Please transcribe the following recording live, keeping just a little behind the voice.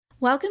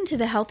Welcome to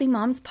the Healthy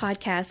Moms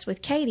Podcast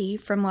with Katie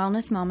from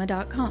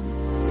wellnessmama.com.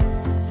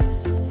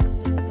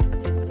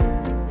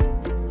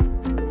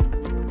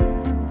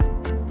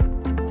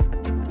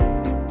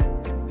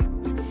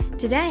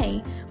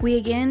 Today, we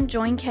again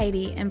join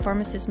Katie and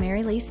pharmacist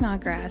Mary Lee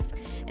Snodgrass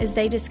as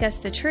they discuss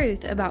the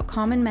truth about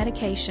common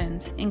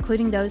medications,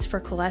 including those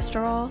for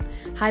cholesterol,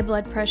 high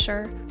blood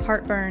pressure,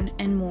 heartburn,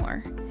 and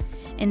more.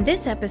 In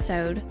this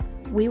episode,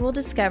 we will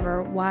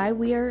discover why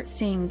we are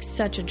seeing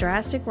such a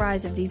drastic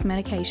rise of these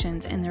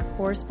medications and their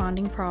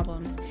corresponding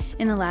problems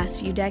in the last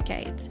few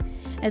decades,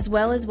 as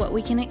well as what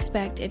we can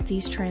expect if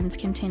these trends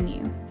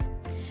continue.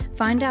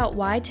 Find out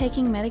why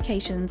taking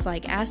medications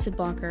like acid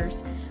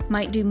blockers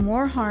might do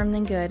more harm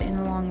than good in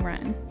the long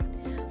run,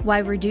 why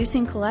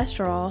reducing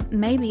cholesterol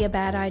may be a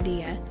bad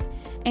idea,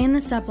 and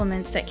the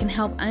supplements that can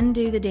help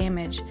undo the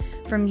damage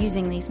from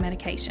using these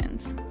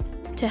medications.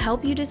 To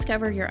help you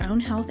discover your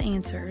own health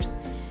answers,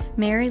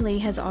 Mary Lee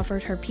has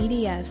offered her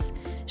PDFs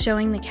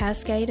showing the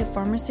cascade of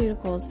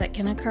pharmaceuticals that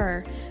can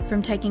occur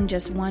from taking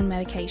just one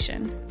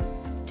medication.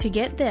 To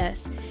get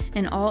this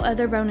and all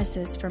other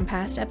bonuses from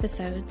past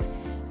episodes,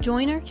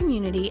 join our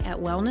community at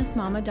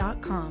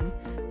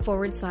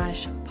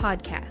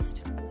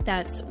wellnessmama.com/podcast.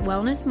 That's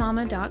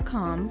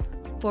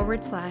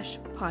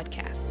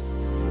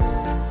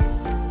wellnessmama.com/podcast.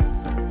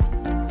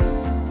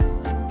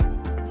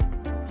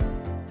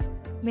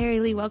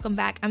 Mary Lee, welcome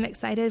back. I'm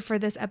excited for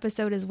this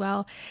episode as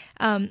well.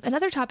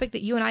 Another topic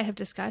that you and I have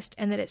discussed,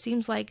 and that it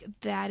seems like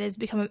that has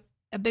become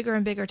a bigger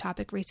and bigger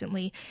topic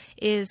recently,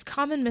 is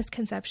common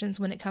misconceptions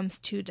when it comes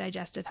to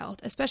digestive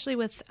health, especially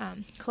with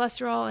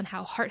cholesterol and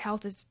how heart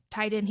health is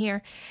tied in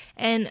here.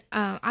 And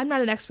I'm not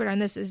an expert on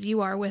this as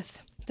you are with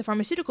the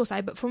pharmaceutical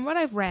side, but from what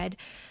I've read,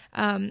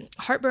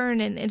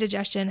 heartburn and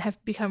indigestion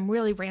have become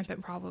really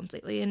rampant problems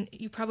lately. And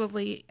you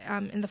probably,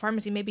 in the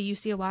pharmacy, maybe you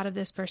see a lot of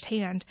this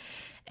firsthand.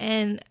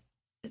 And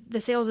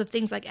the sales of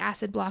things like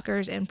acid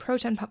blockers and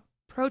proton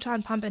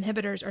pump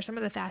inhibitors are some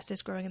of the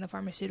fastest growing in the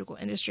pharmaceutical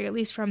industry, at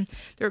least from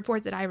the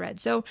report that I read.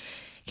 So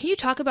can you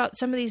talk about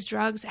some of these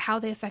drugs, how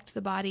they affect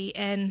the body,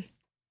 and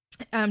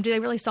do they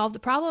really solve the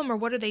problem, or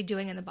what are they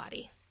doing in the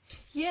body?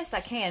 Yes,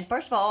 I can.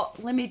 First of all,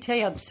 let me tell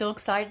you, I'm still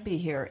excited to be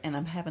here, and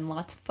I'm having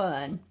lots of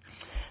fun.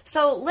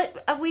 So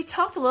we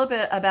talked a little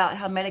bit about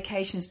how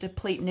medications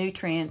deplete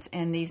nutrients,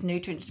 and these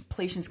nutrient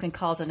depletions can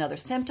cause another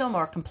symptom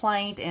or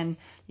complaint, and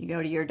you go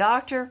to your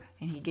doctor,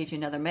 and he gives you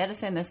another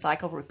medicine. The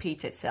cycle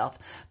repeats itself.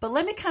 But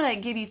let me kind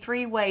of give you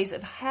 3 ways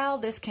of how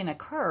this can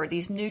occur,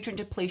 these nutrient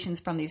depletions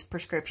from these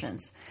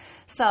prescriptions.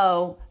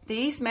 So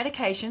these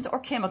medications or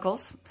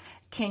chemicals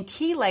can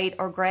chelate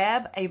or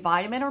grab a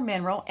vitamin or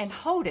mineral and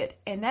hold it,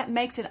 and that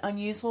makes it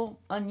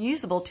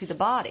unusable to the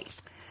body.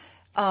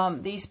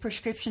 These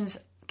prescriptions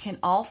can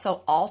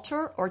also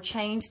alter or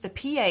change the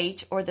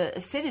pH or the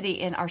acidity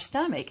in our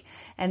stomach,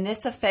 and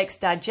this affects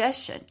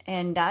digestion,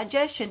 and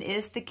digestion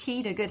is the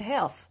key to good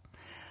health.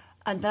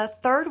 And the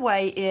third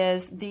way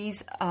is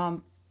these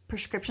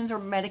prescriptions or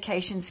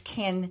medications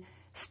can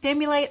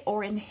stimulate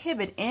or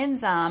inhibit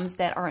enzymes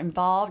that are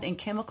involved in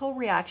chemical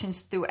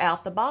reactions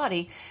throughout the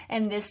body,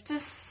 and this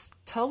just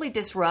totally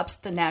disrupts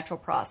the natural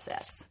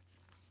process.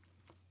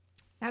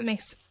 That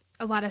makes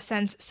a lot of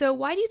sense. So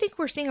why do you think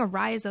we're seeing a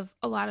rise of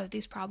a lot of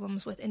these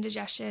problems with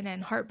indigestion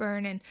and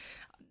heartburn and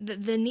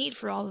the need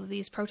for all of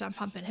these proton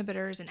pump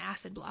inhibitors and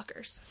acid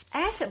blockers?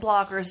 Acid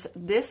blockers,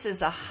 this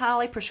is a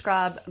highly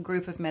prescribed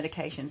group of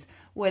medications,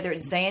 whether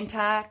it's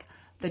Zantac,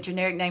 the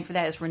generic name for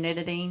that is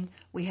ranitidine.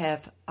 We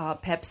have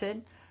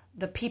Pepcid.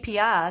 The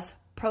PPIs,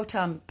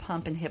 proton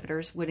pump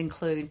inhibitors, would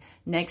include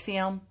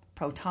Nexium,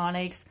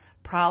 Protonix,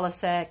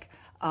 Prilosec,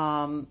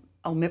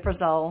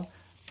 Omeprazole,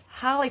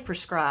 highly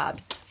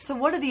prescribed. So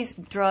what do these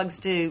drugs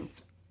do?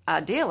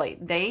 Ideally,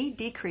 they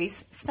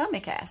decrease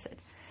stomach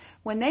acid.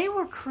 When they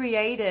were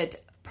created,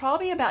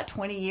 probably about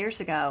 20 years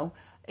ago,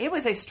 it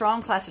was a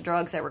strong class of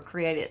drugs that were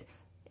created.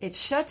 It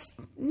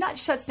not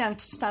shuts down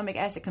stomach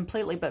acid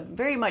completely, but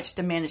very much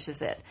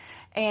diminishes it.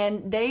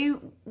 And they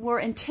were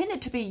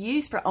intended to be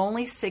used for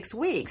only 6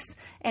 weeks,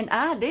 and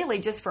ideally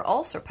just for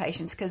ulcer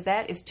patients, because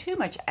that is too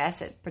much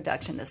acid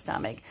production in the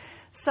stomach.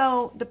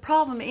 So the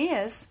problem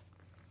is,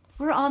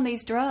 we're on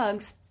these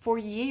drugs for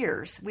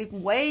years. We've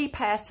way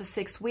past the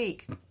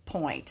 6-week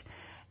point.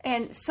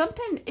 And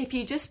if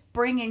you just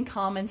bring in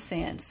common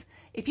sense,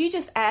 if you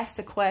just ask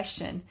the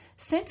question,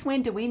 since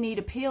when do we need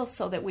a pill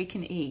so that we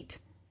can eat?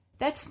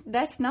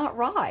 That's not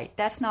right.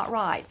 That's not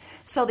right.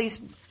 So these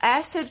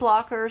acid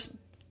blockers,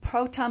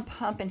 proton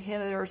pump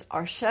inhibitors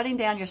are shutting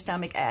down your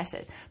stomach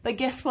acid. But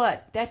guess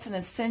what? That's an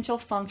essential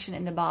function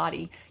in the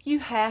body. You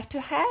have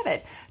to have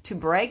it to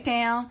break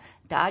down,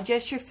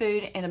 digest your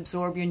food, and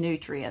absorb your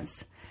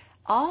nutrients.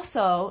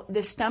 Also,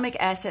 the stomach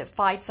acid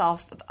fights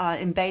off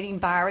invading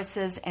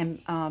viruses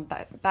and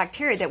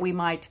bacteria that we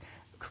might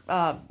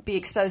be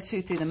exposed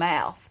to through the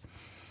mouth.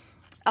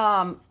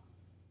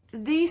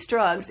 These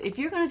drugs, if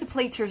you're going to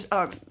deplete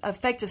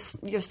affect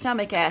your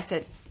stomach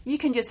acid, you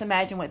can just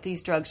imagine what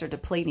these drugs are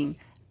depleting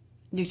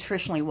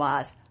nutritionally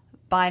wise.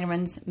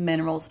 Vitamins,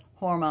 minerals,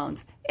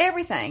 hormones,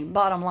 everything,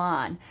 bottom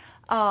line.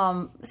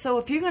 So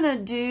if you're going to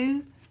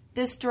do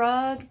this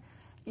drug,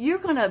 you're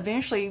going to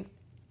eventually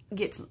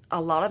get a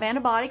lot of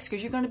antibiotics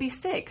because you're going to be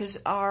sick, because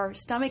our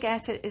stomach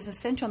acid is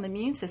essential in the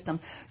immune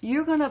system.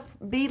 You're going to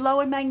be low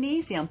in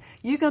magnesium.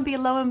 You're going to be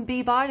low in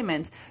B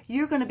vitamins.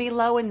 You're going to be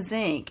low in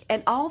zinc.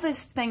 And all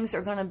these things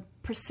are going to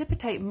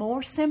precipitate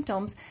more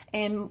symptoms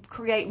and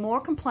create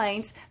more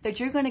complaints that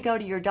you're going to go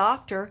to your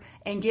doctor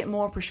and get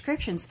more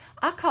prescriptions.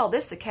 I call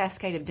this the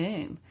cascade of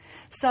doom.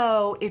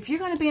 So if you're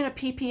going to be in a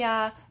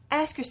PPI,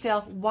 ask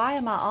yourself, why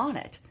am I on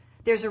it?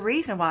 There's a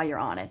reason why you're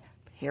on it.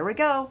 Here we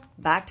go.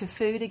 Back to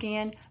food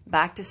again,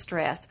 back to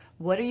stress.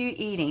 What are you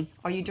eating?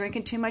 Are you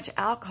drinking too much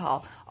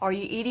alcohol? Are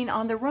you eating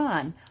on the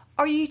run?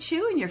 Are you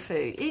chewing your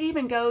food?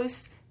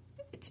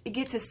 It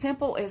gets as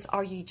simple as,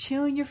 are you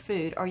chewing your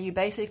food? Are you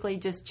basically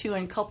just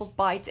chewing a couple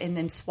bites and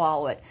then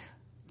swallow it?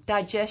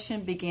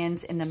 Digestion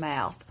begins in the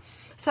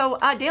mouth. So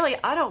ideally,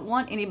 I don't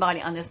want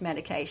anybody on this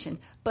medication.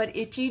 But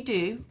if you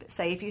do,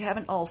 say if you have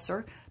an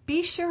ulcer,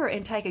 be sure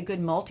and take a good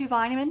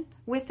multivitamin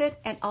with it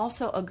and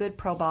also a good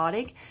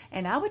probiotic.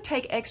 And I would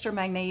take extra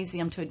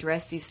magnesium to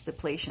address these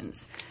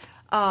depletions.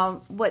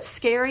 What's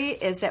scary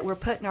is that we're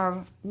putting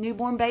our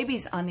newborn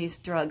babies on these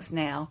drugs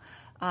now.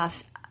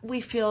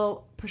 We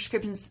fill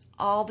prescriptions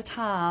all the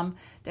time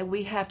that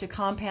we have to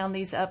compound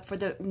these up for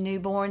the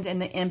newborns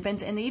and the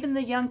infants and even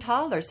the young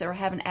toddlers that are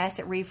having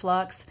acid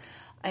reflux.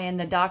 And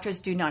the doctors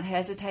do not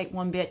hesitate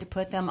one bit to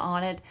put them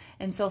on it.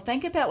 And so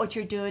think about what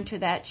you're doing to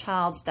that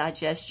child's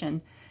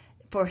digestion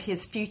for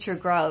his future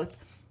growth.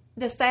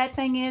 The sad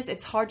thing is,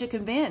 it's hard to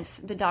convince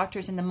the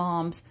doctors and the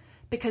moms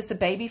because the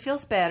baby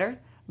feels better,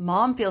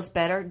 mom feels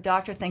better,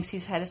 doctor thinks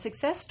he's had a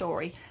success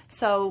story.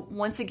 So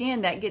once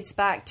again, that gets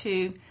back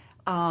to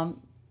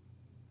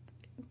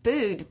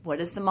food. What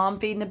is the mom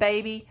feeding the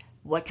baby?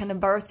 What kind of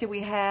birth do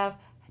we have?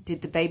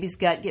 Did the baby's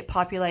gut get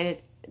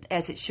populated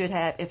as it should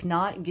have? If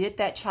not, get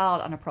that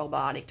child on a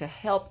probiotic to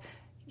help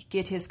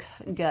get his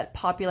gut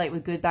populate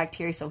with good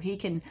bacteria so he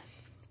can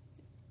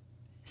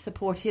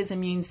support his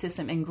immune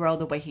system and grow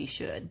the way he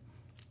should.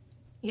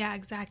 Yeah,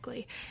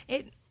 exactly.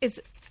 It's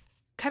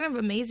kind of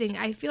amazing.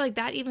 I feel like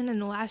that even in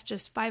the last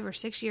just 5 or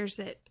 6 years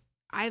that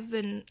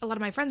a lot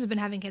of my friends have been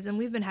having kids and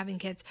we've been having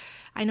kids.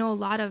 I know a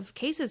lot of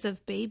cases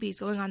of babies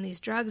going on these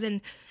drugs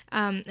and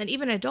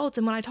even adults.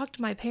 And when I talk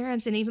to my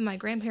parents and even my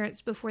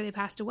grandparents before they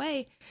passed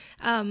away,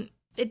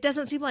 it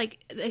seems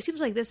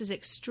like this is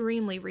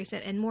extremely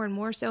recent and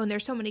more so. And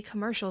there's so many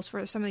commercials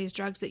for some of these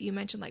drugs that you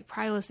mentioned, like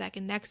Prilosec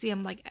and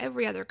Nexium, like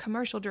every other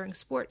commercial during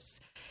sports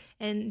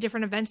and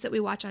different events that we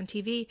watch on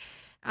TV.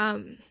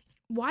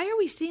 Why are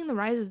we seeing the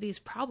rise of these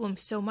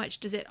problems so much?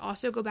 Does it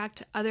also go back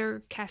to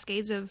other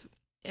cascades of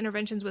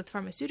interventions with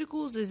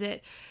pharmaceuticals? Is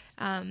it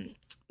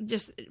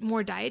just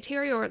more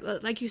dietary, or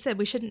like you said,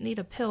 we shouldn't need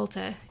a pill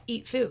to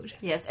eat food?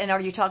 Yes. And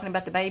are you talking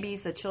about the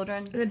babies, the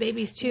children? The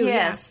babies too.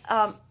 Yes.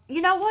 Yeah.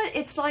 You know what?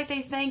 It's like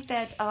they think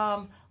that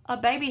a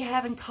baby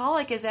having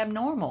colic is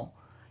abnormal.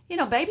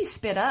 Babies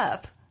spit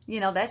up.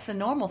 That's the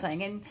normal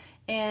thing.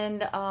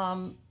 And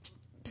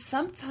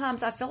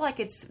sometimes I feel like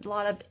it's a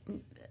lot of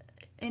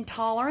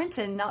intolerance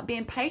and not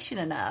being patient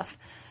enough.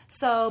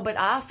 So, but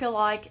I feel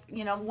like,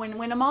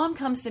 when a mom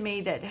comes to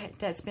me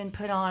that's been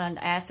put on an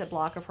acid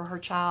blocker for her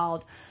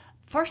child,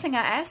 first thing I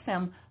ask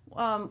them,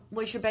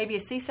 was your baby a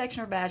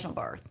C-section or vaginal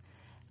birth?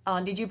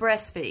 Did you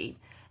breastfeed?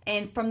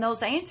 And from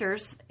those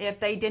answers, if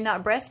they did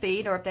not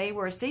breastfeed or if they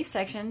were a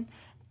C-section,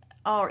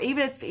 or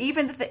even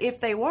if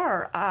they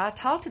were, I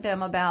talk to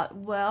them about,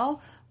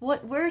 well,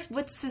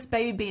 what's this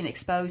baby being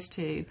exposed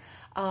to?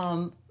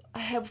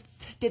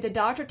 Did the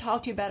doctor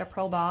talk to you about a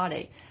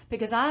probiotic?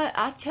 Because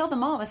I tell the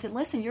mom, I said,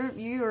 listen,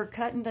 you're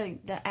cutting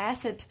the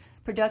acid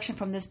production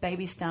from this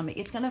baby's stomach.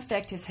 It's going to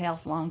affect his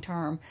health long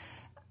term.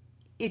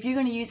 If you're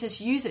going to use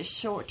this, use it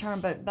short term,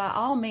 but by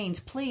all means,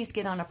 please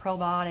get on a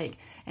probiotic.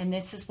 And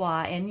this is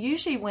why. And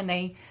usually when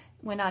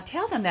I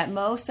tell them that,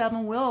 most of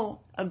them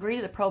will agree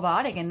to the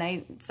probiotic, and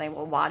they say,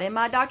 well, why didn't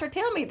my doctor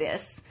tell me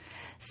this?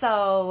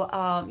 So,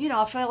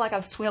 I feel like I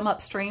swim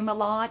upstream a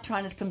lot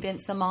trying to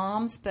convince the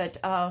moms, but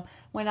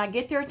when I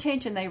get their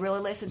attention, they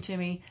really listen to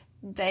me.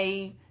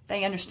 They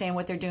understand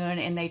what they're doing,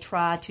 and they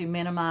try to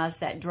minimize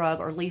that drug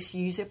or at least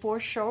use it for a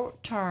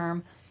short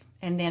term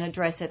and then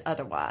address it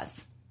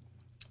otherwise.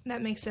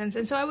 That makes sense.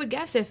 And so I would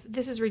guess if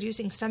this is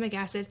reducing stomach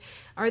acid,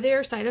 are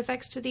there side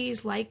effects to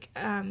these like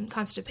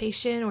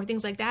constipation or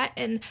things like that?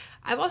 And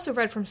I've also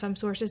read from some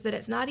sources that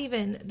it's not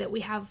even that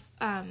we have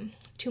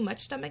too much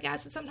stomach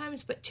acid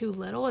sometimes, but too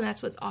little. And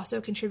that's what's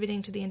also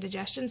contributing to the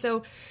indigestion.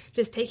 So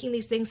just taking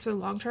these things for the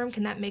long term,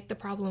 can that make the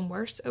problem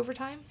worse over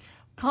time?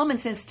 Common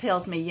sense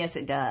tells me, yes,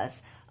 it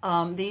does.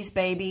 These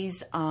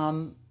babies,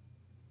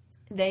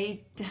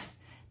 they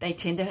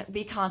tend to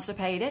be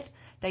constipated.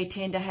 They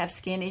tend to have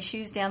skin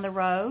issues down the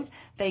road.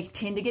 They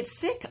tend to get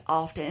sick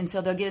often, and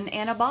so they'll get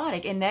an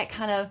antibiotic, and that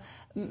kind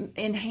of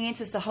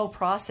enhances the whole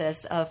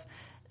process of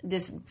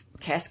this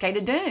cascade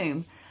of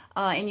doom.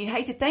 And you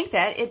hate to think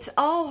that it's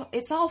all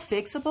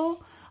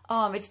fixable.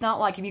 It's not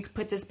like if you could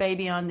put this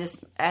baby on this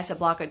acid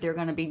blocker, they're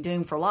going to be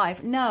doomed for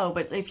life. No,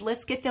 but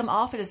let's get them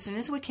off it as soon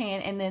as we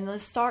can, and then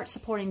let's start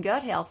supporting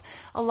gut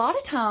health. A lot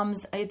of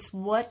times it's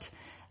what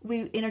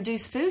we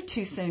introduce food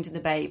too soon to the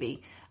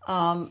baby.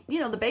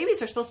 The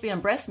babies are supposed to be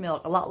on breast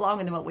milk a lot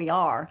longer than what we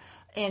are.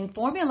 And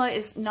formula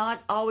is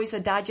not always a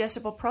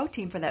digestible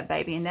protein for that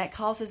baby, and that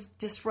causes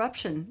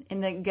disruption in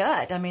the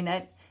gut. I mean,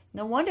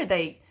 no wonder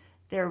they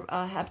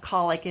have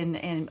colic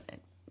and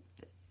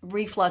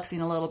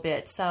refluxing a little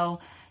bit. So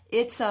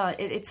it's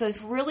a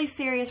really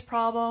serious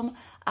problem.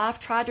 I've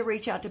tried to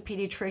reach out to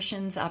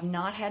pediatricians. I've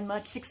not had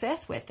much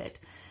success with it.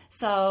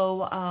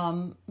 So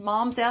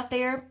moms out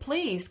there,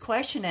 please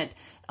question it.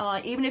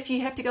 Even if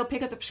you have to go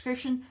pick up the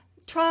prescription,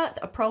 try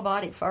a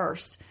probiotic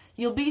first.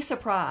 You'll be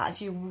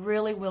surprised. You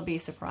really will be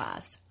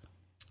surprised.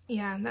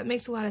 Yeah, that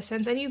makes a lot of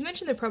sense. And you've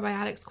mentioned the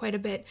probiotics quite a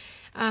bit,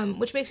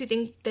 which makes me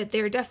think that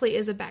there definitely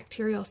is a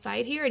bacterial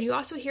side here. And you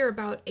also hear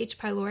about H.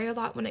 pylori a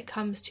lot when it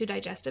comes to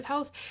digestive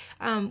health.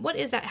 What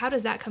is that? How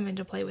does that come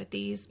into play with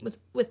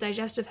with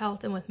digestive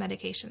health and with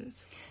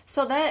medications?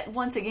 So that,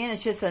 once again,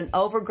 is just an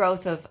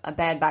overgrowth of a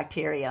bad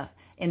bacteria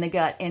in the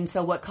gut. And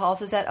so what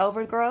causes that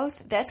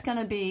overgrowth? That's going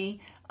to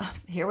be,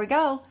 here we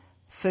go,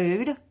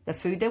 the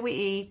food that we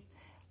eat,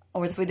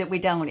 or the food that we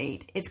don't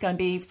eat. It's going to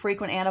be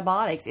frequent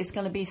antibiotics. It's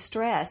going to be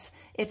stress.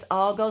 It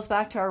all goes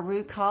back to our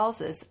root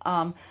causes.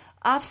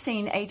 I've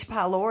seen H.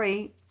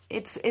 pylori.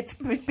 It's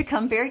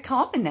become very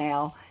common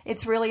now.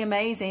 It's really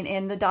amazing,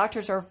 and the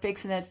doctors are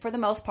fixing it for the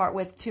most part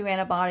with 2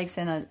 antibiotics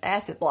and an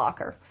acid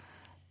blocker.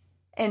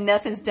 And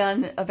nothing's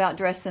done about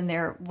addressing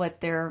what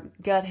their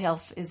gut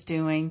health is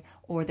doing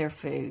or their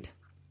food.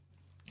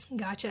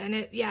 Gotcha.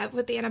 And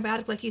with the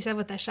antibiotic, like you said,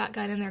 with the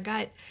shotgun in their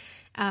gut,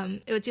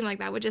 it would seem like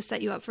that would just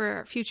set you up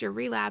for future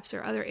relapse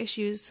or other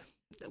issues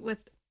with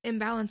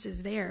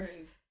imbalances there.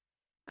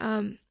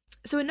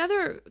 So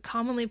another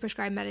commonly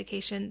prescribed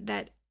medication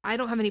that I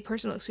don't have any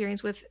personal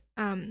experience with,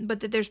 but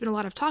that there's been a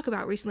lot of talk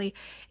about recently,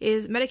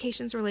 is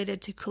medications related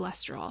to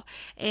cholesterol.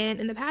 And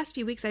in the past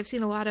few weeks, I've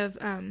seen a lot of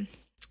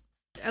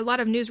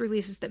news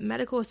releases that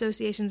medical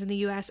associations in the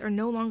U.S. are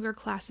no longer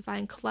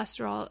classifying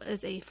cholesterol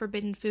as a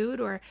forbidden food,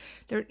 or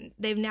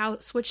they've now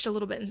switched a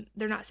little bit, and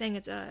they're not saying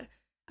it's a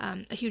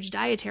huge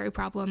dietary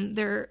problem.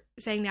 They're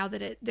saying now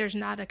that there's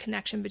not a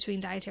connection between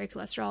dietary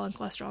cholesterol and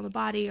cholesterol in the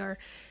body, or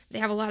they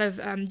have a lot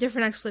of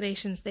different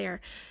explanations there.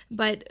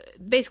 But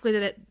basically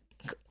that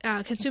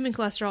consuming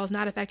cholesterol is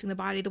not affecting the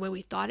body the way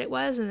we thought it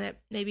was, and that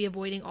maybe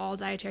avoiding all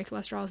dietary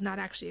cholesterol is not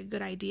actually a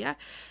good idea.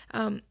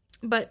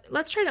 But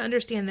let's try to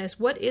understand this.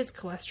 What is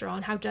cholesterol,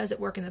 and how does it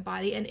work in the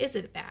body, and is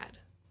it bad?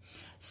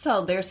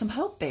 So there's some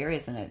hope there,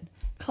 isn't it?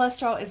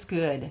 Cholesterol is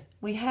good.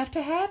 We have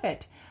to have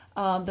it.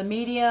 The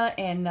media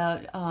and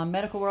the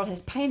medical world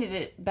has painted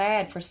it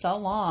bad for so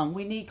long.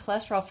 We need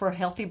cholesterol for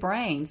healthy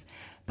brains.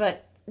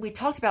 But we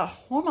talked about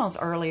hormones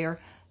earlier.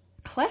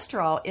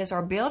 Cholesterol is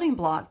our building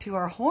block to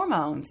our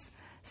hormones.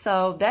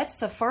 So that's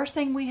the first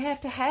thing we have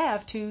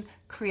to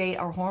create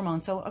our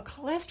hormones. So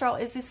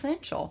cholesterol is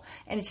essential.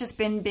 And it's just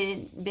been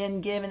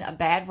given a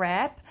bad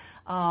rap.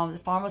 The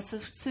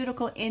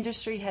pharmaceutical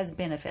industry has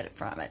benefited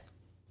from it.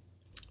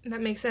 That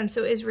makes sense.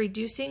 So is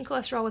reducing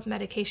cholesterol with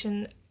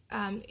medication,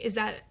 is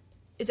that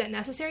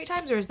necessary at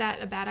times, or is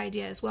that a bad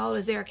idea as well?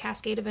 Is there a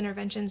cascade of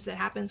interventions that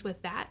happens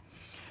with that?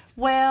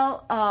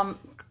 Well,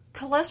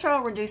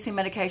 cholesterol-reducing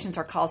medications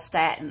are called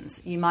statins.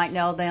 You might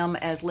know them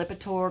as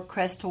Lipitor,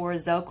 Crestor,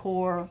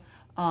 Zocor,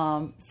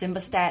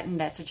 Simvastatin.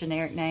 That's a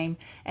generic name.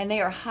 And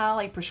they are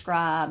highly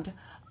prescribed.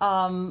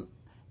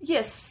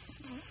 Yes,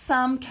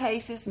 some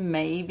cases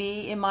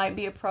maybe it might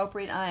be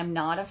appropriate. I am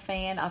not a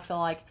fan. I feel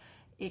like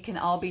it can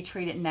all be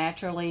treated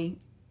naturally,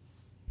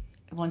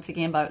 once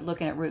again, by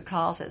looking at root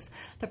causes.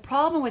 The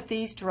problem with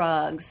these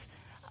drugs,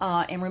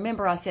 and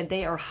remember I said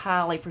they are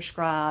highly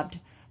prescribed.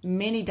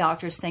 Many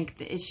doctors think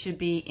that it should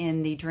be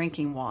in the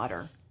drinking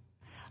water.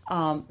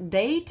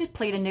 They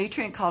deplete a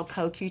nutrient called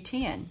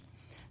CoQ10.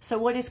 So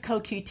what is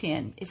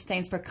CoQ10? It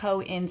stands for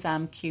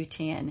coenzyme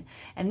Q10.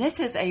 And this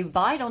is a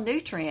vital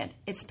nutrient.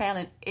 It's found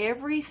in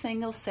every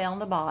single cell in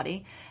the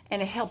body,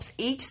 and it helps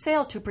each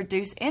cell to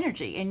produce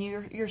energy. And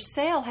your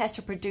cell has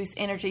to produce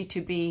energy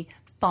to be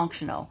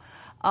functional.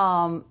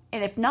 And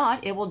if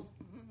not, it will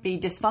be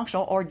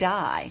dysfunctional or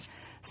die.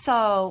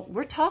 So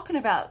we're talking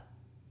about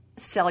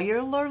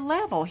cellular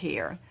level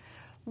here.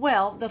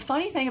 Well, the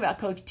funny thing about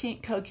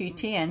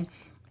CoQ10,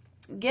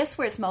 guess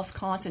where it's most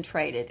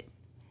concentrated?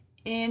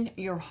 In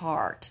your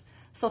heart.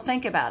 So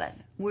think about it.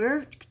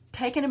 We're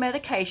taking a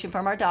medication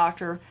from our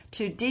doctor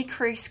to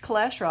decrease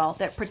cholesterol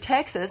that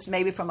protects us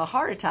maybe from a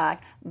heart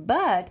attack,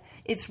 but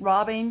it's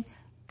robbing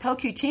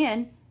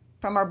CoQ10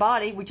 from our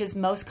body, which is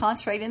most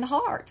concentrated in the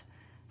heart.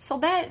 So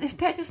that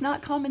is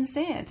not common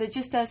sense. It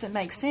just doesn't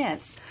make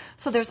sense.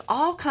 So there's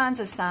all kinds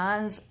of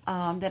signs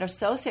that are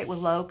associated with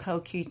low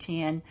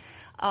CoQ10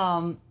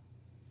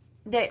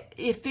 that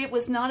if it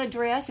was not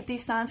addressed, if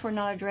these signs were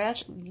not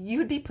addressed,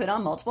 you'd be put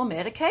on multiple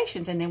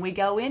medications. And then we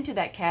go into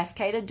that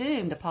cascade of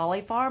doom, the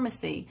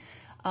polypharmacy,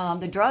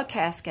 the drug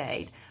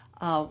cascade.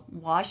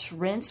 Wash,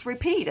 rinse,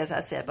 repeat, as I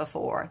said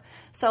before.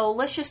 So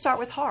let's just start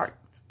with heart.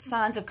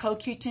 Signs of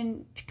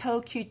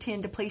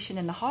CoQ10 depletion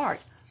in the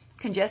heart: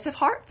 congestive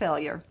heart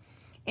failure,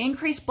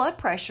 increased blood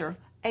pressure,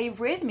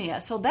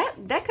 arrhythmia. So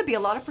that could be a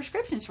lot of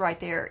prescriptions right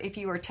there. If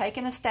you were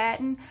taking a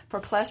statin for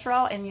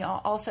cholesterol and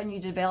all of a sudden you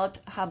developed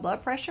high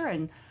blood pressure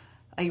and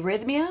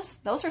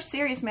arrhythmias, those are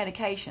serious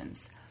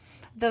medications.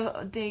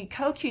 The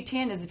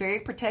CoQ10 is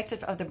very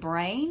protective of the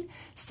brain.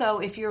 So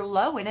if you're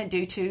low in it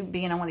due to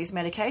being on one of these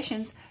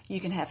medications, you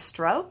can have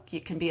stroke.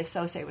 You can be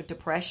associated with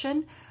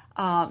depression,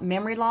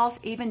 memory loss,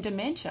 even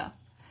dementia.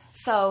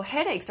 So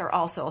headaches are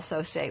also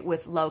associated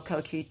with low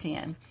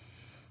CoQ10.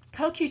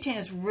 CoQ10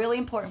 is really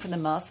important for the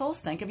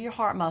muscles. Think of your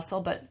heart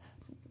muscle, but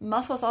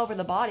muscles over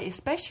the body,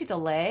 especially the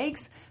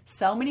legs.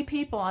 So many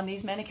people on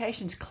these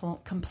medications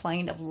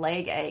complain of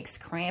leg aches,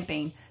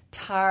 cramping,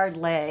 tired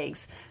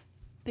legs.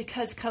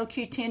 Because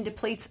CoQ10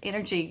 depletes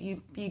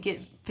energy, you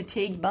get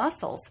fatigued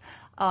muscles.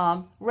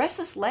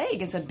 Restless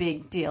leg is a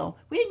big deal.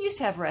 We didn't used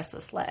to have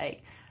restless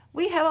leg.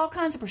 We have all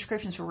kinds of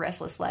prescriptions for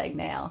restless leg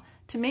now.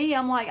 To me,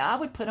 I'm like, I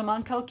would put them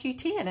on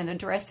CoQ10 and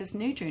address this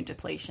nutrient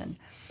depletion.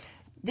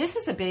 This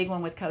is a big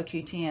one with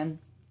CoQ10.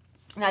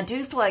 And I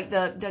do feel like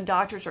the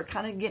doctors are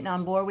kind of getting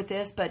on board with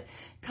this, but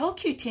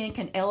CoQ10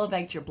 can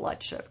elevate your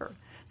blood sugar.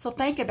 So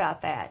think about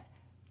that.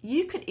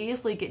 You could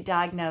easily get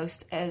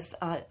diagnosed as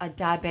a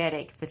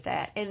diabetic with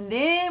that. And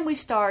then we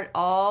start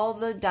all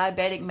the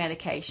diabetic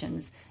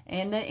medications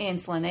and the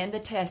insulin and the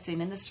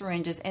testing and the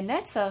syringes. And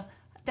that's a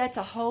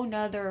whole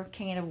nother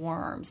can of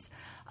worms.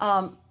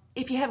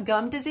 If you have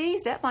gum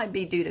disease, that might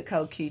be due to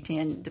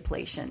CoQ10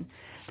 depletion.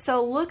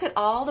 So look at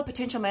all the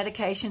potential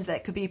medications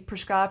that could be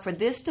prescribed for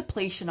this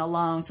depletion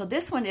alone. So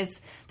this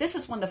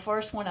is one of the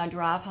first one I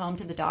drive home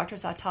to the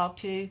doctors I talk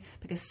to,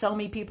 because so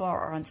many people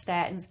are on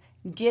statins.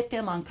 Get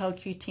them on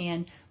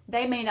CoQ10.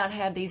 They may not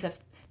have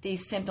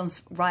these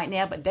symptoms right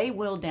now, but they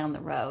will down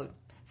the road.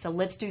 So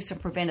let's do some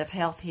preventive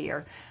health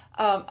here.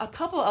 A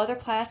couple other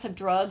class of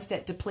drugs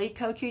that deplete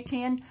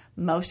CoQ10,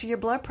 most of your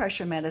blood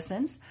pressure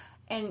medicines,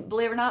 and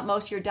believe it or not,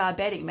 most of your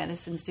diabetic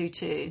medicines do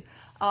too.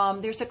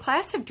 There's a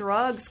class of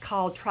drugs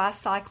called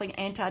tricyclic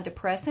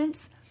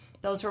antidepressants.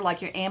 Those are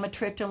like your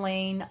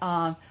amitriptyline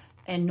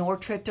and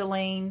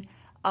nortriptyline.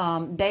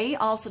 They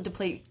also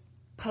deplete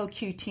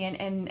CoQ10,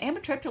 and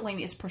amitriptyline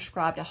is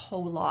prescribed a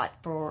whole lot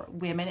for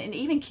women and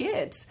even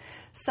kids.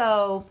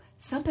 So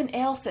something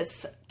else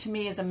that's, to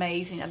me, is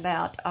amazing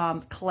about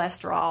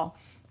cholesterol,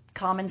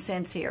 common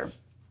sense here.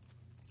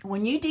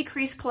 When you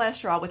decrease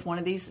cholesterol with one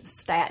of these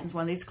statins,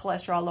 one of these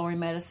cholesterol-lowering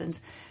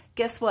medicines,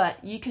 guess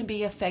what? You can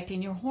be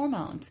affecting your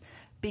hormones,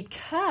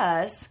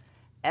 because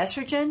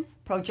estrogen,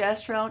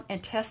 progesterone,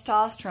 and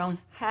testosterone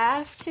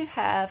have to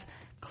have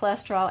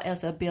cholesterol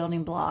as a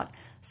building block.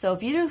 So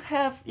if your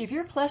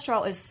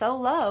cholesterol is so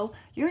low,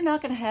 you're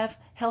not going to have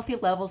healthy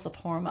levels of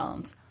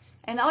hormones.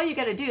 And all you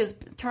got to do is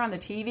turn on the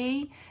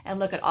TV and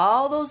look at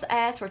all those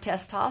ads for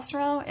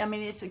testosterone. I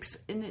mean, it's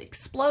an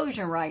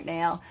explosion right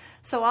now.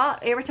 So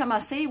every time I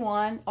see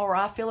one or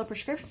I fill a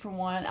prescription for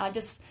one,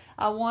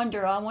 I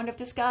wonder if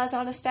this guy's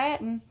on a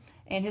statin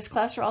and his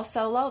cholesterol is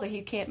so low that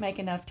he can't make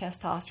enough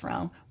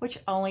testosterone, which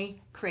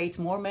only creates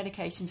more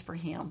medications for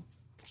him.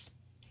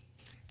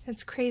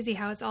 It's crazy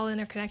how it's all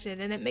interconnected,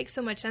 and it makes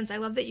so much sense. I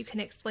love that you can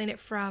explain it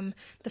from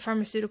the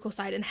pharmaceutical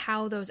side and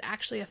how those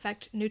actually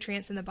affect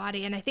nutrients in the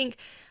body. And I think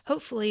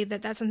hopefully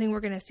that's something we're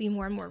going to see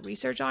more and more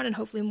research on, and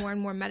hopefully more and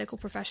more medical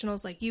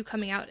professionals like you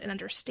coming out and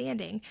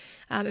understanding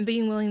and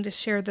being willing to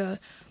share the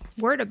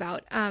word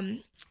about.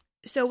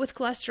 So with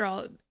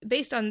cholesterol,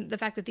 based on the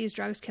fact that these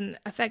drugs can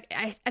affect,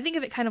 I think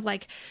of it kind of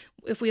like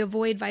if we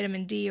avoid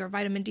vitamin D or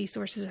vitamin D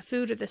sources of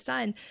food or the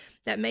sun,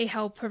 that may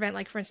help prevent,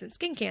 like, for instance,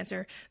 skin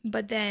cancer.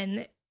 But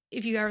then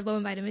if you are low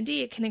in vitamin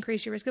D, it can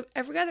increase your risk of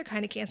every other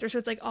kind of cancer. So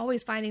it's like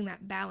always finding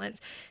that balance.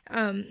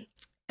 And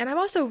I've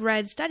also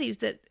read studies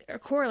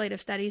correlative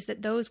studies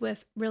that those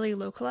with really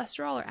low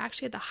cholesterol are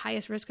actually at the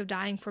highest risk of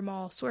dying from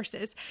all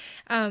sources.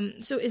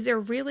 So is it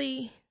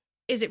really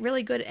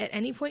good at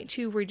any point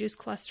to reduce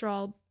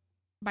cholesterol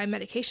by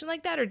medication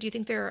like that? Or do you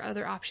think there are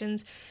other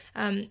options?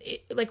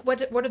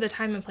 What are the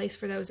time and place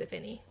for those, if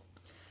any?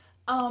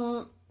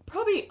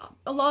 Probably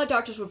a lot of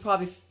doctors would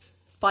probably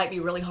fight me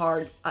really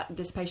hard.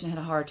 This patient had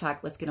a heart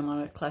attack. Let's get him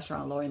on a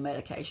cholesterol-lowering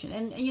medication.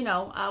 And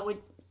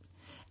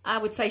I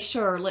would say,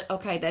 sure,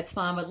 okay, that's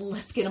fine, but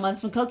let's get them on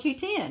some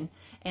CoQ10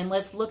 and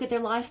let's look at their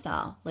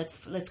lifestyle.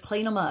 Let's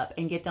clean them up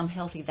and get them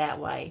healthy that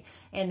way.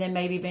 And then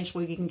maybe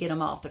eventually we can get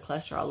them off the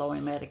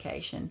cholesterol-lowering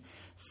medication.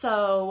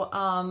 So,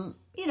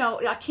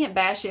 I can't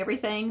bash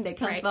everything that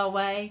comes my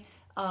way.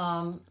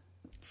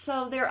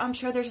 So I'm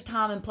sure there's a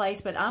time and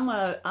place, but I'm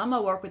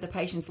gonna work with the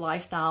patient's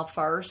lifestyle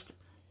first.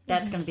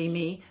 That's going to be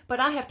me,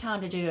 but I have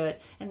time to do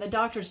it, and the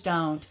doctors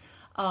don't.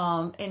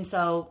 And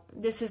so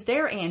this is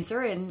their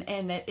answer, and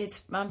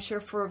I'm sure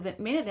for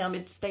many of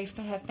them, they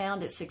have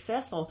found it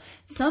successful.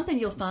 Something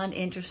you'll find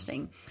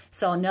interesting.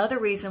 So another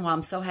reason why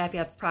I'm so happy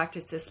I've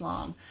practiced this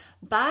long.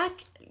 Back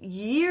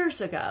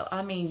years ago,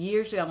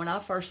 when I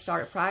first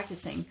started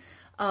practicing,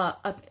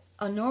 a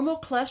a normal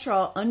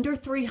cholesterol under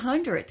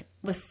 300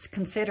 was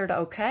considered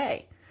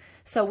okay.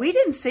 So we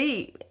didn't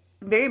see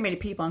very many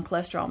people on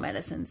cholesterol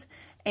medicines.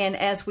 And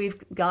as we've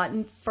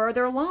gotten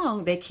further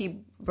along, they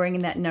keep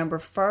bringing that number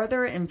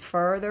further and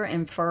further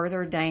and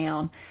further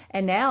down.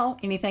 And now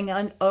anything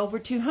over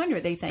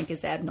 200 they think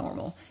is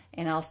abnormal.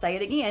 And I'll say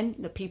it again,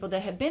 the people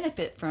that have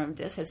benefited from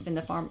this has been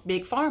the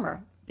big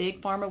pharma.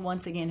 Big pharma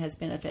once again has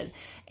benefited.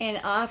 And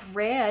I've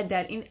read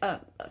that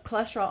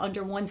cholesterol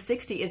under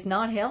 160 is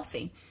not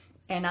healthy.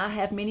 And I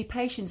have many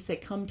patients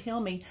that come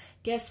tell me,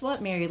 guess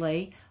what, Mary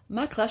Lee?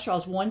 My cholesterol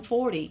is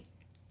 140.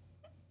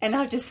 And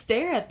I just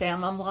stare at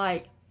them. I'm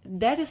like,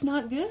 that is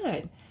not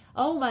good.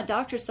 Oh, my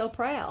doctor's so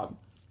proud.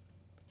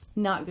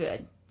 Not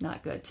good.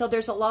 Not good. So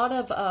there's a lot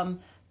of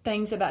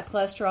things about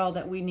cholesterol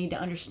that we need to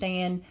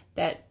understand,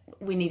 that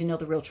we need to know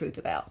the real truth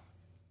about.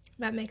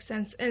 That makes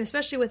sense. And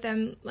especially with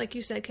them, like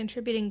you said,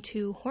 contributing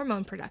to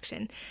hormone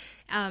production,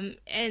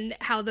 and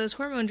how those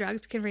hormone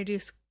drugs can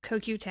reduce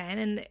CoQ10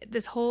 and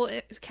this whole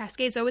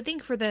cascade. So I would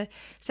think for the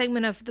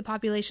segment of the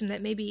population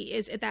that maybe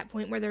is at that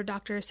point where their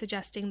doctor is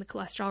suggesting the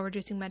cholesterol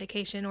reducing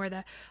medication or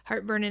the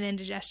heartburn and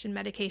indigestion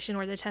medication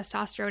or the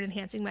testosterone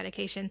enhancing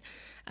medication,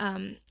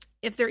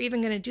 if they're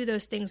even going to do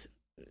those things,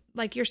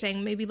 like you're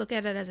saying, maybe look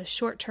at it as a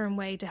short-term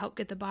way to help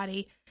get the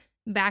body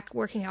back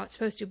working how it's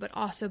supposed to, but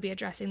also be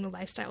addressing the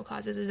lifestyle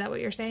causes. Is that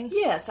what you're saying?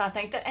 Yes, I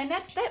think that, and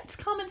that's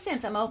common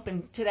sense. I'm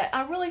open to that.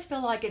 I really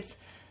feel like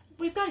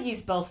we've got to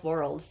use both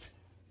worlds.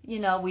 You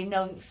know, we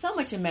know so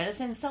much of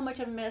medicine. So much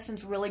of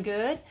medicine's really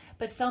good,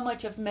 but so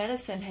much of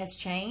medicine has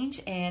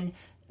changed, and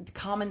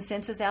common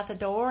sense is out the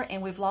door,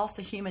 and we've lost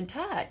the human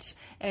touch.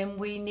 And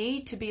we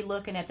need to be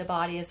looking at the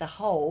body as a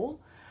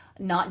whole,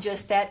 not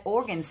just that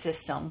organ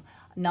system,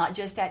 not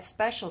just that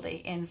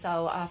specialty. And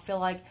so I feel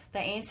like the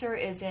answer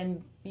is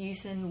in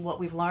using what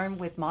we've learned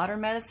with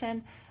modern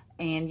medicine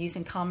and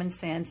using common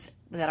sense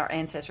that our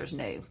ancestors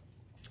knew.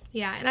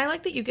 Yeah, and I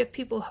like that you give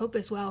people hope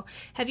as well.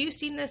 Have you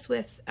seen this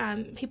with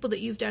people that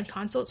you've done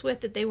consults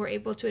with, that they were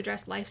able to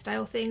address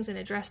lifestyle things and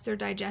address their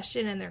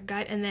digestion and their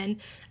gut, and then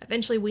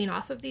eventually wean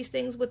off of these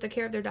things with the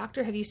care of their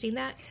doctor? Have you seen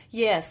that?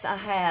 Yes, I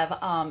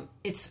have.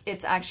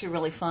 It's actually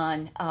really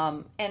fun.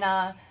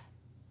 And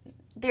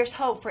there's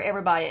hope for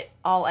everybody at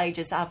all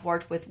ages. I've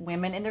worked with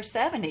women in their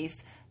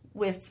 70s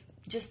with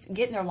just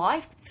getting their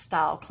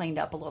lifestyle cleaned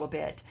up a little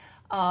bit.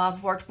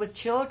 I've worked with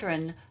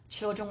children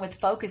with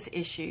focus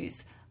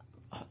issues,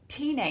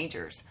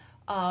 teenagers,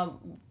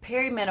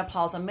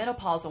 perimenopausal and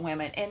menopausal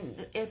women.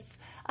 And if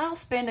I'll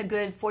spend a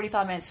good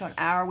 45 minutes to an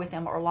hour with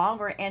them or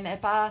longer, and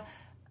if I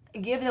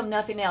give them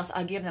nothing else,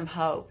 I give them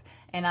hope.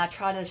 And I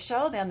try to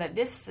show them that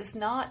this is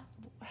not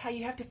how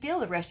you have to feel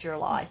the rest of your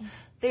life. Mm-hmm.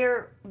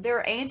 There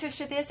are answers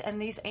to this, and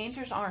these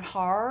answers aren't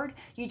hard.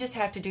 You just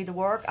have to do the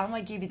work. I'm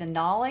going to give you the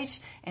knowledge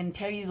and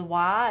tell you the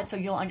why, and so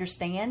you'll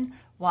understand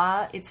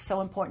why it's so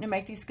important to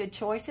make these good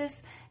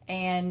choices.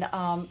 And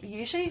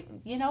usually,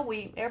 you know,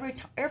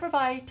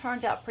 everybody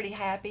turns out pretty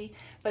happy.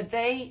 But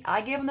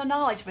I give them the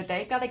knowledge, but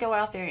they've got to go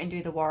out there and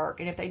do the work.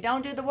 And if they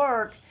don't do the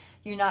work,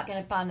 you're not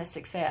going to find the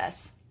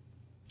success.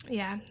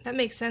 Yeah, that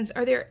makes sense.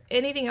 Are there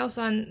anything else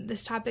on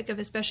this topic of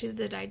especially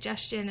the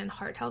digestion and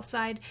heart health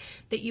side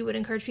that you would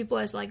encourage people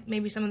as like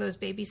maybe some of those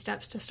baby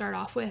steps to start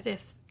off with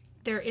if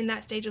they're in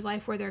that stage of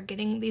life where they're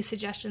getting these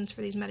suggestions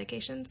for these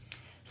medications?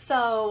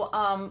 So,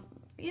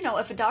 you know,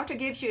 if a doctor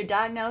gives you a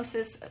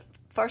diagnosis,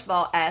 first of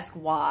all, ask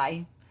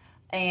why.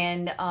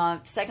 And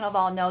second of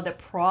all, know that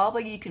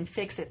probably you can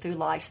fix it through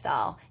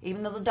lifestyle.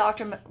 Even though the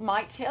doctor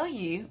might tell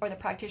you, or the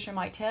practitioner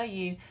might tell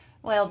you,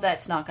 well,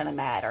 that's not going to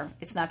matter.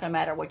 It's not going to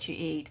matter what you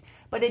eat.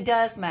 But it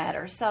does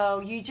matter. So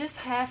you just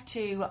have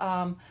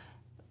to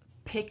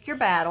pick your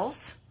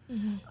battles.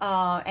 Mm-hmm.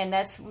 And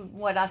that's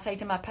what I say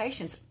to my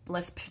patients.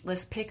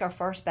 Let's pick our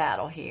first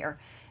battle here.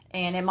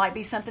 And it might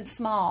be something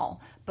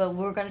small, but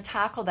we're going to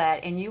tackle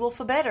that, and you will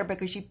feel better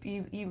because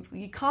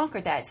you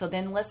conquered that. So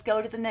then let's go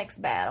to the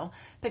next battle,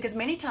 because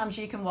many times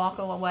you can walk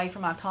away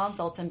from our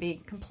consults and be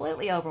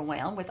completely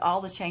overwhelmed with all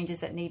the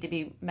changes that need to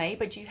be made,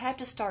 but you have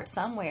to start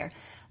somewhere.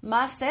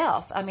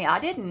 Myself, I mean, I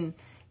didn't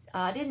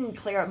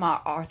clear up my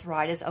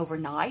arthritis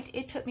overnight.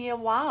 It took me a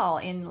while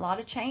and a lot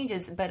of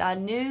changes, but I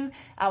knew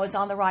I was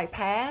on the right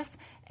path.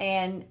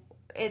 And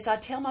as I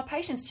tell my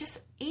patients,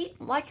 just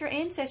eat like your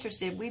ancestors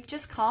did. We've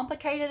just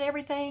complicated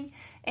everything,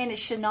 and it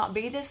should not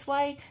be this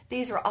way.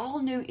 These are all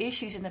new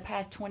issues in the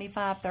past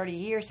 25, 30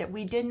 years that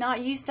we did not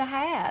used to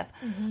have.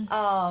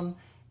 Mm-hmm.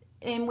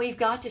 And we've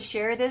got to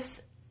share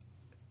this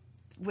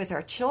with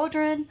our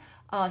children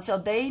so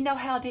they know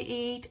how to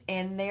eat,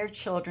 and their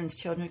children's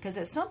children, because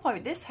at some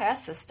point this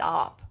has to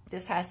stop.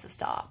 This has to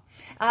stop.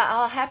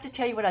 I'll have to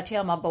tell you what I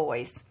tell my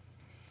boys.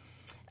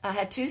 I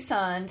had 2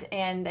 sons,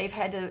 and they've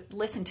had to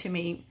listen to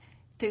me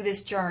through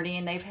this journey,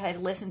 and they've had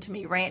to listen to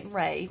me rant and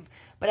rave.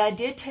 But I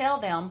did tell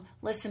them,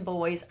 listen,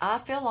 boys, I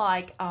feel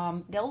like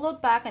they'll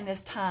look back on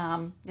this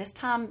time,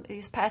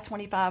 these past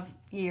 25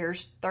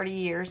 years, 30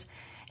 years,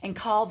 and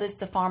call this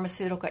the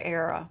pharmaceutical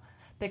era.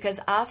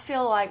 Because I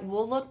feel like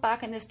we'll look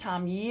back on this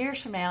time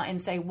years from now and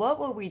say, what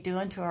were we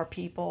doing to our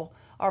people,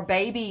 our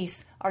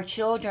babies, our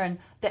children,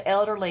 the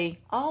elderly,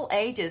 all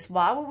ages.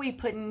 Why were we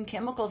putting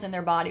chemicals in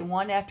their body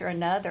one after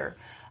another?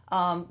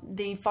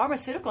 The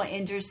pharmaceutical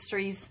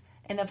industries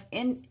and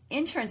the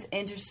insurance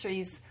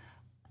industries'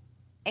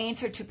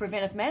 answer to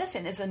preventive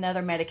medicine is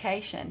another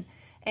medication.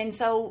 And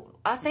so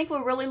I think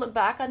we'll really look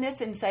back on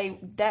this and say,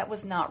 that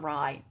was not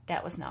right.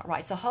 That was not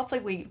right. So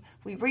hopefully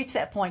we reach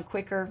that point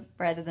quicker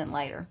rather than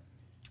later.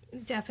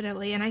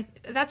 Definitely. And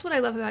that's what I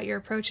love about your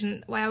approach,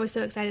 and why I was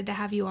so excited to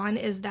have you on,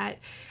 is that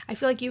I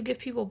feel like you give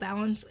people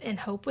balance and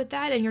hope with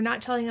that. And you're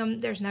not telling them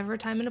there's never a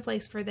time and a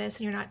place for this.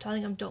 And you're not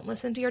telling them don't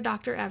listen to your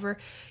doctor ever.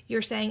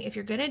 You're saying if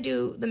you're going to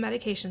do the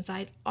medication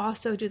side,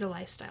 also do the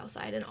lifestyle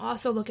side, and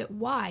also look at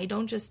why.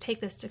 Don't just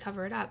take this to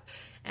cover it up,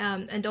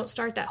 and don't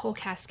start that whole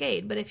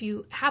cascade. But if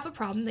you have a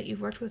problem that you've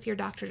worked with your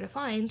doctor to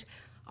find,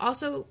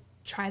 also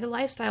try the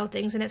lifestyle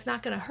things, and it's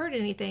not going to hurt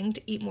anything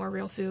to eat more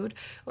real food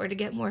or to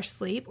get more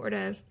sleep or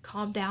to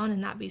calm down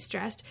and not be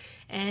stressed.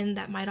 And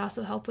that might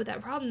also help with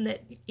that problem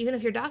that even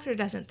if your doctor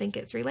doesn't think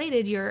it's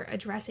related, you're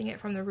addressing it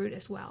from the root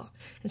as well.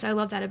 And so I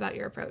love that about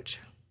your approach.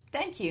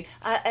 Thank you.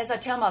 As I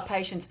tell my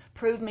patients,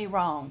 prove me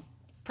wrong.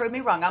 Prove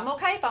me wrong. I'm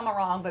okay if I'm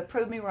wrong, but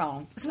prove me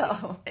wrong.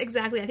 So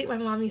Exactly. I think my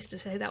mom used to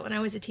say that when I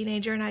was a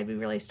teenager, and I'd be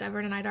really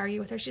stubborn and I'd argue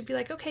with her. She'd be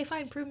like, okay,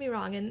 fine, prove me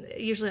wrong. And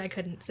usually I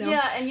couldn't. So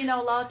yeah, and a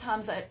lot of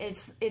times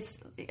it's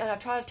I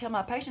try to tell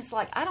my patients,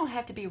 like, I don't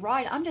have to be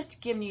right. I'm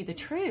just giving you the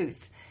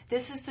truth.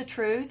 This is the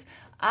truth.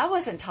 I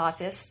wasn't taught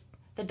this.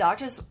 The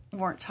doctors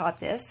weren't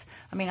taught this.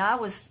 I mean, I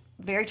was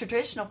very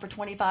traditional for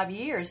 25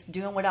 years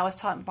doing what I was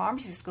taught in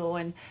pharmacy school,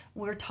 and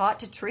we're taught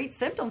to treat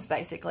symptoms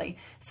basically.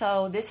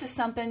 So this is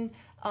something,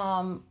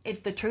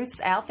 if the truth's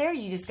out there,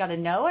 you just got to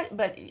know it,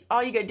 but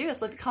all you got to do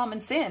is look at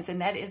common sense, and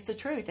that is the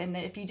truth. And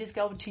if you just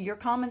go to your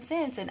common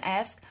sense and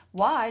ask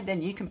why,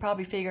 then you can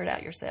probably figure it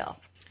out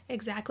yourself.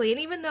 Exactly. And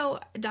even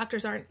though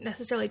doctors aren't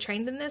necessarily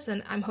trained in this,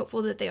 and I'm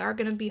hopeful that they are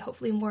going to be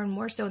hopefully more and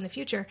more so in the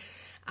future,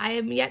 I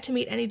am yet to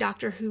meet any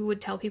doctor who would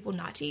tell people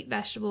not to eat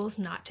vegetables,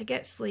 not to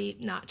get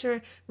sleep, not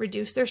to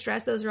reduce their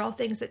stress. Those are all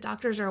things that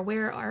doctors are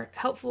aware are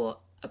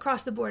helpful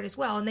across the board as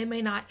well. And they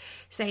may not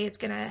say it's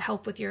going to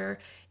help with your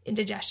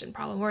indigestion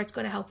problem or it's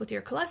going to help with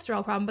your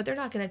cholesterol problem, but they're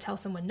not going to tell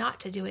someone not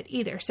to do it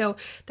either. So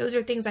those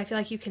are things I feel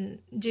like you can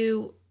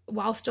do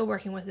while still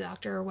working with a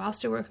doctor or while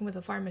still working with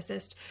a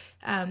pharmacist,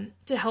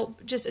 to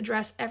help just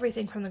address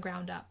everything from the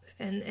ground up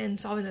and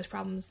solving those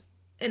problems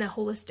in a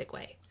holistic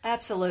way.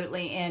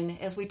 Absolutely. And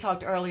as we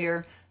talked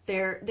earlier,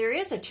 there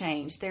is a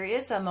change. There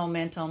is a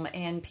momentum,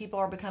 and people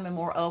are becoming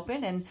more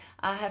open. And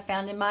I have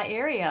found in my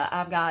area,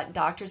 I've got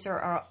doctors that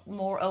are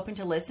more open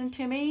to listen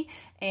to me,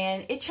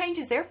 and it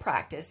changes their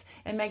practice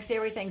and makes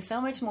everything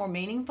so much more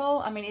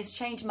meaningful. I mean, it's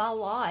changed my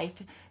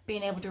life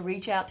being able to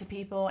reach out to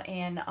people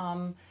and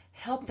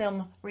help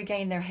them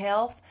regain their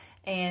health.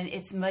 And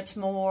it's much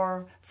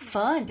more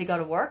fun to go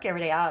to work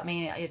every day. I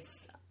mean,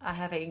 I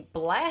have a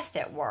blast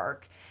at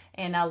work.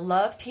 And I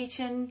love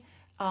teaching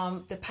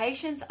the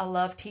patients. I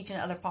love teaching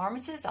other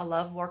pharmacists. I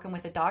love working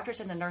with the doctors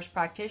and the nurse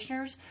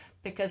practitioners,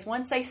 because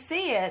once they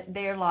see it,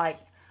 they're like,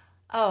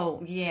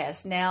 "Oh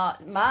yes, now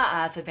my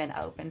eyes have been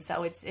opened."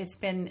 So it's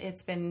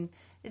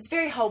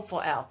very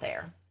hopeful out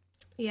there.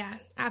 Yeah,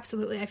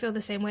 absolutely. I feel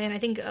the same way. And I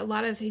think a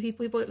lot of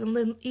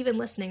people even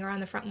listening are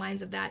on the front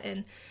lines of that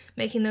and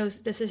making those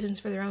decisions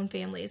for their own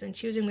families and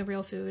choosing the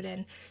real food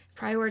and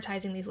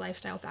prioritizing these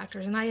lifestyle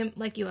factors. And I am,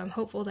 like you, I'm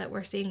hopeful that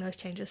we're seeing those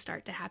changes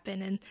start to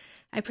happen. And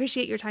I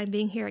appreciate your time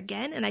being here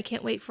again. And I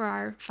can't wait for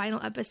our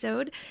final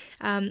episode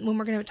when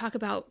we're going to talk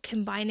about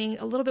combining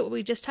a little bit what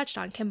we just touched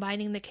on,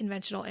 combining the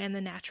conventional and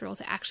the natural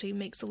to actually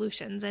make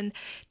solutions and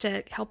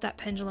to help that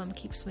pendulum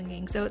keep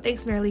swinging. So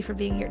thanks, Marilee, for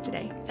being here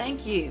today.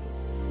 Thank you.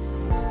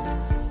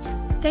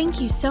 Thank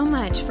you so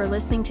much for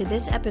listening to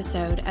this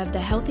episode of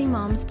the Healthy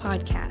Moms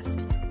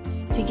Podcast.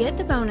 To get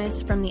the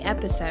bonus from the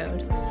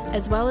episode,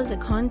 as well as a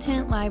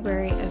content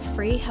library of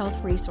free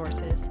health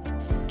resources,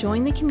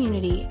 join the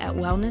community at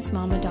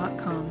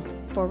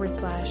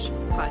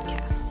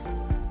wellnessmama.com/podcast.